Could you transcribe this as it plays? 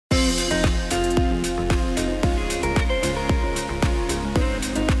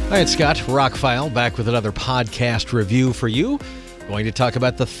Hi, it's Scott, ROCKFILE, back with another podcast review for you. Going to talk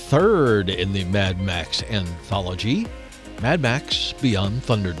about the third in the Mad Max anthology, Mad Max Beyond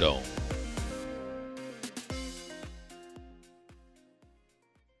Thunderdome.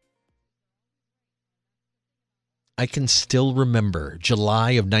 I can still remember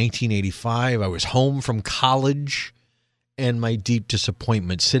July of 1985. I was home from college and my deep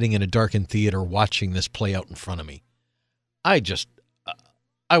disappointment sitting in a darkened theater watching this play out in front of me.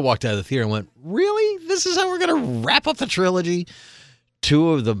 I walked out of the theater and went, really? This is how we're going to wrap up the trilogy? Two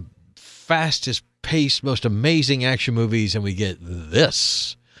of the fastest paced, most amazing action movies, and we get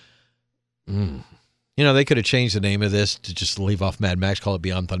this. You know, they could have changed the name of this to just leave off Mad Max, call it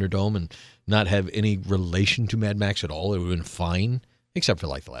Beyond Thunderdome, and not have any relation to Mad Max at all. It would have been fine, except for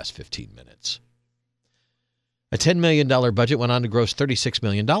like the last 15 minutes. A $10 million budget went on to gross $36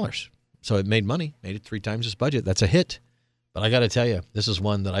 million. So it made money, made it 3 times its budget. That's a hit. But I got to tell you, this is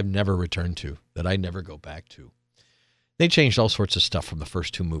one that I've never returned to, that I never go back to. They changed all sorts of stuff from the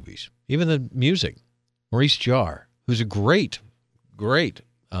first 2 movies. Even the music. Maurice Jarre, who's a great soundtrack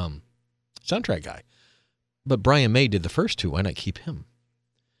guy. But Brian May did the first 2. Why not keep him?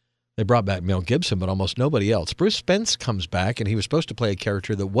 They brought back Mel Gibson, but almost nobody else. Bruce Spence comes back, and he was supposed to play a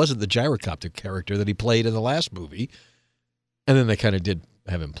character that wasn't the gyrocopter character that he played in the last movie. And then they kind of did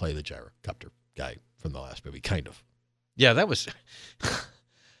have him play the gyrocopter guy from the last movie, kind of. Yeah, that was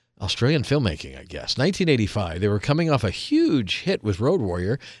Australian filmmaking, I guess. 1985, they were coming off a huge hit with Road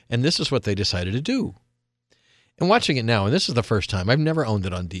Warrior, and this is what they decided to do. And watching it now, and this is the first time, I've never owned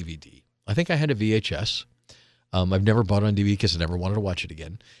it on DVD. I think I had a VHS. I've never bought it on DVD because I never wanted to watch it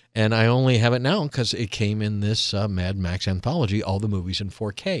again. And I only have it now because it came in this Mad Max anthology, all the movies in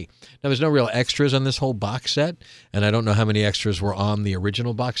 4K. Now, there's no real extras on this whole box set, and I don't know how many extras were on the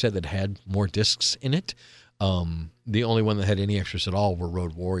original box set that had more discs in it. The only one that had any extras at all were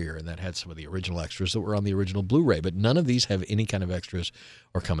Road Warrior, and that had some of the original extras that were on the original Blu-ray, but none of these have any kind of extras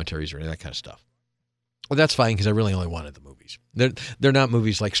or commentaries or any of that kind of stuff. Well, that's fine because I really only wanted the movies. They're not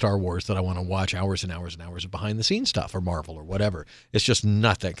movies like Star Wars that I want to watch hours and hours and hours of behind-the-scenes stuff or Marvel or whatever. It's just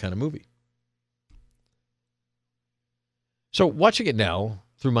not that kind of movie. So watching it now,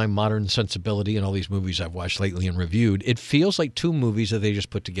 through my modern sensibility and all these movies I've watched lately and reviewed, it feels like 2 movies that they just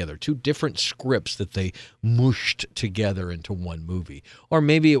put together, 2 different scripts that they mushed together into one movie. Or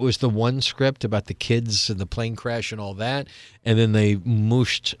maybe it was the one script about the kids and the plane crash and all that, and then they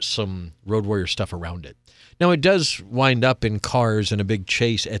mushed some Road Warrior stuff around it. Now, it does wind up in cars and a big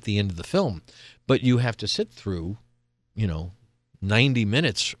chase at the end of the film, but you have to sit through, 90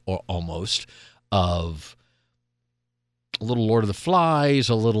 minutes or almost of a little Lord of the Flies,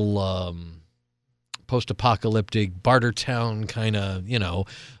 a little post-apocalyptic Bartertown kind of,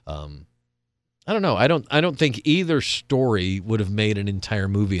 I don't know. I don't think either story would have made an entire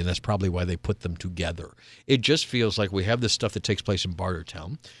movie, and that's probably why they put them together. It just feels like we have this stuff that takes place in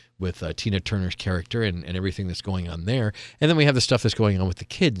Bartertown with Tina Turner's character and everything that's going on there, and then we have the stuff that's going on with the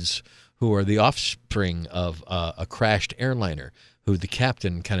kids who are the offspring of a crashed airliner, who the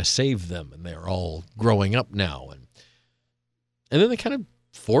captain kind of saved them, and they're all growing up now, and then they kind of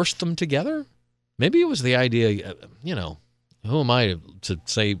forced them together. Maybe it was the idea, who am I to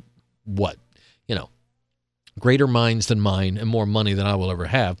say what? Greater minds than mine and more money than I will ever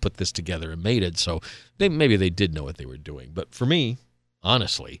have put this together and made it. So maybe they did know what they were doing. But for me,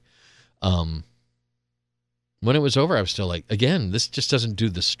 honestly, when it was over, I was still like, again, this just doesn't do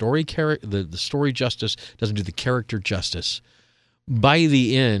the story the story justice, doesn't do the character justice. By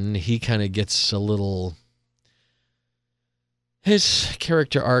the end, he kind of gets a little... His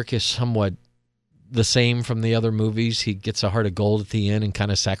character arc is somewhat the same from the other movies. He gets a heart of gold at the end and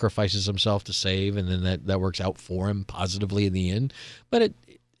kind of sacrifices himself to save, and then that works out for him positively in the end. But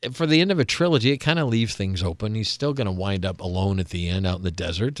for the end of a trilogy, it kind of leaves things open. He's still going to wind up alone at the end out in the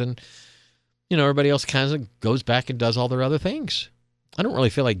desert, and everybody else kind of goes back and does all their other things. I don't really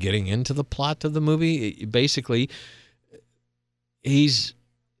feel like getting into the plot of the movie. Basically, he's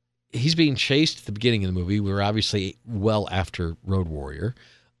being chased at the beginning of the movie. We're obviously well after Road Warrior.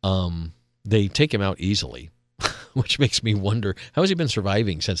 They take him out easily, which makes me wonder, how has he been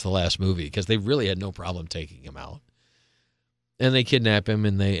surviving since the last movie? Because they really had no problem taking him out. And they kidnap him,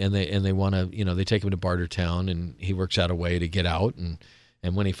 and they want to, they take him to Bartertown, and he works out a way to get out. And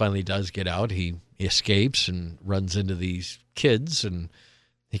when he finally does get out, he escapes and runs into these kids, and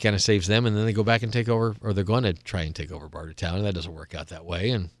he kind of saves them, and then they go back and take over, or they're going to try and take over Bartertown, and that doesn't work out that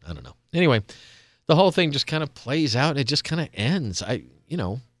way, and I don't know. Anyway, the whole thing just kind of plays out, and it just kind of ends.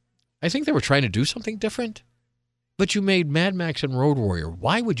 I think they were trying to do something different. But you made Mad Max and Road Warrior.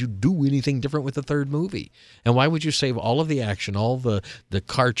 Why would you do anything different with the third movie? And why would you save all of the action, all the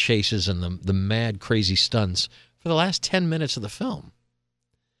car chases and the mad, crazy stunts for the last 10 minutes of the film?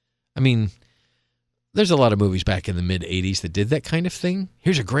 I mean, there's a lot of movies back in the mid-'80s that did that kind of thing.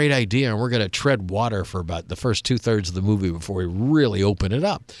 Here's a great idea, and we're going to tread water for about the first 2/3 of the movie before we really open it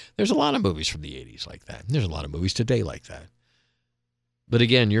up. There's a lot of movies from the 80s like that. There's a lot of movies today like that. But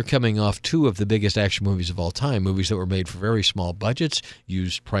again, you're coming off two of the biggest action movies of all time, movies that were made for very small budgets,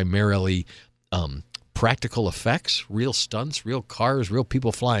 used primarily practical effects, real stunts, real cars, real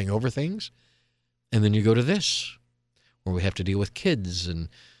people flying over things. And then you go to this, where we have to deal with kids. And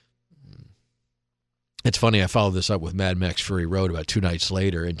it's funny, I followed this up with Mad Max Fury Road about 2 nights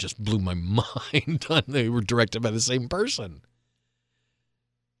later and just blew my mind on they were directed by the same person.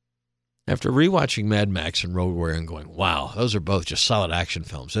 After rewatching Mad Max and Road Warrior and going, wow, those are both just solid action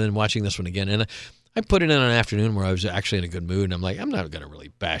films. And then watching this one again, and I put it in an afternoon where I was actually in a good mood, and I'm like, I'm not going to really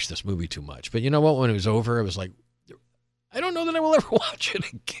bash this movie too much. But you know what? When it was over, I was like, I don't know that I will ever watch it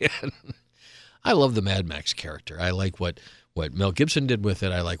again. I love the Mad Max character. I like what Mel Gibson did with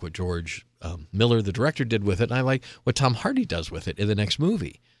it. I like what George Miller, the director, did with it. And I like what Tom Hardy does with it in the next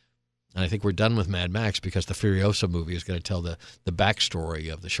movie. And I think we're done with Mad Max because the Furiosa movie is going to tell the backstory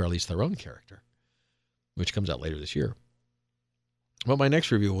of the Charlize Theron character, which comes out later this year. Well, my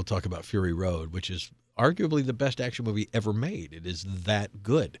next review will talk about Fury Road, which is arguably the best action movie ever made. It is that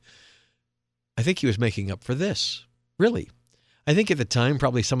good. I think he was making up for this, really. I think at the time,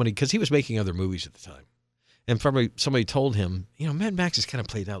 probably somebody, because he was making other movies at the time, and probably somebody told him, you know, Mad Max is kind of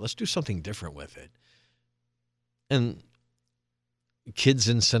played out. Let's do something different with it. And kids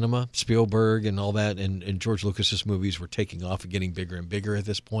in cinema, Spielberg and all that, and George Lucas's movies were taking off and getting bigger and bigger at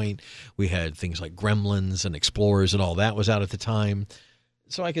this point. We had things like Gremlins and Explorers and all that was out at the time.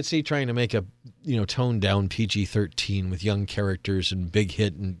 So I could see trying to make a, toned down PG-13 with young characters and big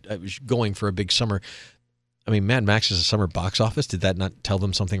hit, and I was going for a big summer. I mean, Mad Max is a summer box office. Did that not tell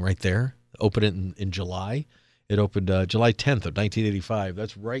them something right there? Open it in July. It opened July 10th of 1985.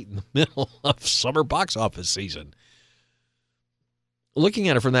 That's right in the middle of summer box office season. Looking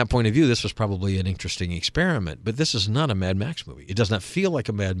at it from that point of view, this was probably an interesting experiment, but this is not a Mad Max movie. It does not feel like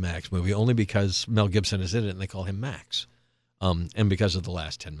a Mad Max movie, only because Mel Gibson is in it and they call him Max, and because of the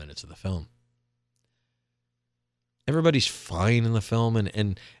last 10 minutes of the film. Everybody's fine in the film,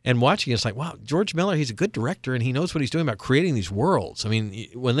 and watching it's like, wow, George Miller, he's a good director, and he knows what he's doing about creating these worlds. I mean,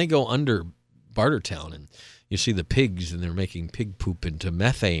 when they go under Bartertown and you see the pigs and they're making pig poop into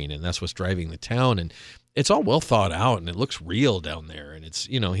methane, and that's what's driving the town, and it's all well thought out, and it looks real down there. And it's,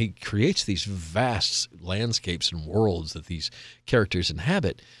 he creates these vast landscapes and worlds that these characters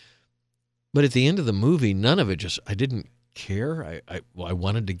inhabit. But at the end of the movie, none of it I didn't care. I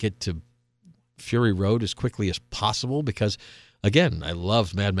wanted to get to Fury Road as quickly as possible because, again, I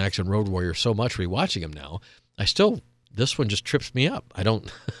loved Mad Max and Road Warrior so much rewatching them now. This one just trips me up. I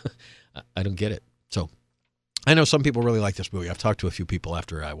don't get it. So I know some people really like this movie. I've talked to a few people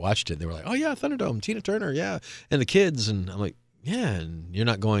after I watched it. They were like, oh, yeah, Thunderdome, Tina Turner, yeah, and the kids. And I'm like, yeah, and you're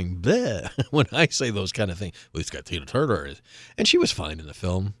not going bleh when I say those kind of things. Well, it's got Tina Turner. And she was fine in the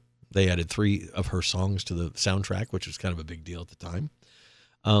film. They added 3 of her songs to the soundtrack, which was kind of a big deal at the time.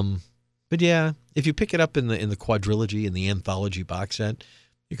 But yeah, if you pick it up in the quadrilogy, in the anthology box set,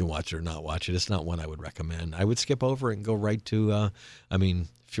 you can watch it or not watch it. It's not one I would recommend. I would skip over it and go right to,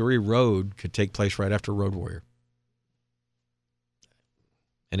 Fury Road could take place right after Road Warrior.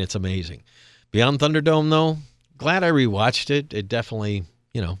 And it's amazing. Beyond Thunderdome, though, glad I rewatched it. It definitely,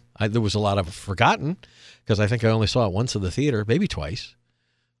 there was a lot of forgotten because I think I only saw it once in the theater, maybe twice.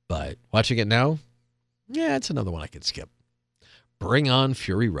 But watching it now, yeah, it's another one I can skip. Bring on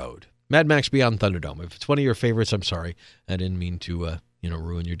Fury Road. Mad Max Beyond Thunderdome. If it's one of your favorites, I'm sorry. I didn't mean to,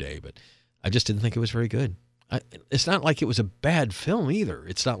 ruin your day, but I just didn't think it was very good. It's not like it was a bad film either.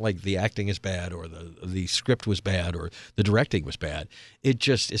 It's not like the acting is bad or the script was bad or the directing was bad.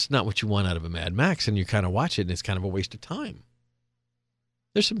 It's not what you want out of a Mad Max, and you kind of watch it, and it's kind of a waste of time.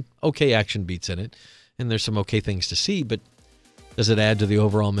 There's some okay action beats in it, and there's some okay things to see, but does it add to the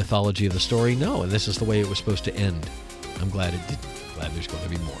overall mythology of the story? No, and this is the way it was supposed to end. I'm glad it didn't. I'm glad there's going to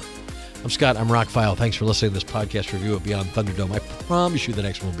be more. I'm Scott. I'm ROCKFILE. Thanks for listening to this podcast review of Beyond Thunderdome. I promise you the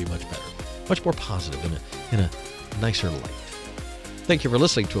next one will be much better, much more positive, in a nicer light. Thank you for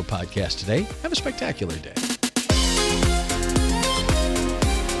listening to a podcast today. Have a spectacular day.